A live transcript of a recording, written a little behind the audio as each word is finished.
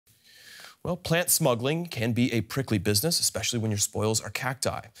Well, plant smuggling can be a prickly business, especially when your spoils are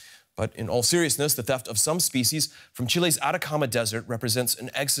cacti. But in all seriousness, the theft of some species from Chile's Atacama Desert represents an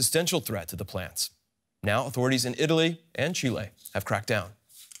existential threat to the plants. Now, authorities in Italy and Chile have cracked down.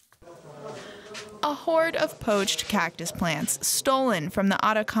 A horde of poached cactus plants stolen from the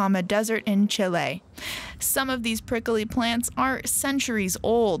Atacama Desert in Chile. Some of these prickly plants are centuries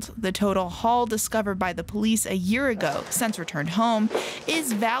old. The total haul discovered by the police a year ago, since returned home,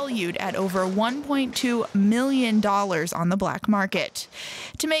 is valued at over $1.2 million on the black market.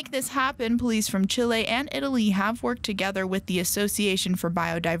 To make this happen, police from Chile and Italy have worked together with the Association for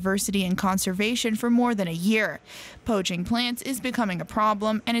Biodiversity and Conservation for more than a year. Poaching plants is becoming a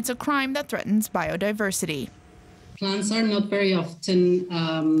problem, and it's a crime that threatens biodiversity. Plants are not very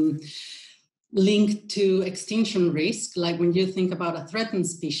often linked to extinction risk. Like when you think about a threatened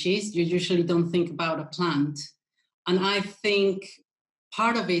species, you usually don't think about a plant. And I think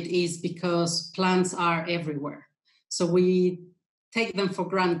part of it is because plants are everywhere. So we take them for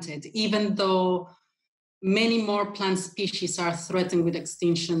granted, even though many more plant species are threatened with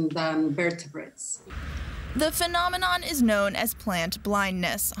extinction than vertebrates. The phenomenon is known as plant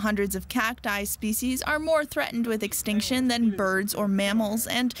blindness. Hundreds of cacti species are more threatened with extinction than birds or mammals,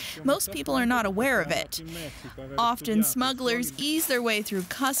 and most people are not aware of it. Often, smugglers ease their way through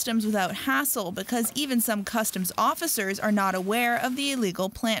customs without hassle because even some customs officers are not aware of the illegal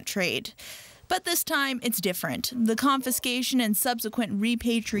plant trade. But this time, it's different. The confiscation and subsequent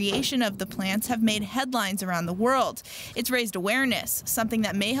repatriation of the plants have made headlines around the world. It's raised awareness, something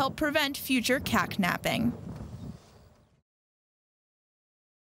that may help prevent future catnapping.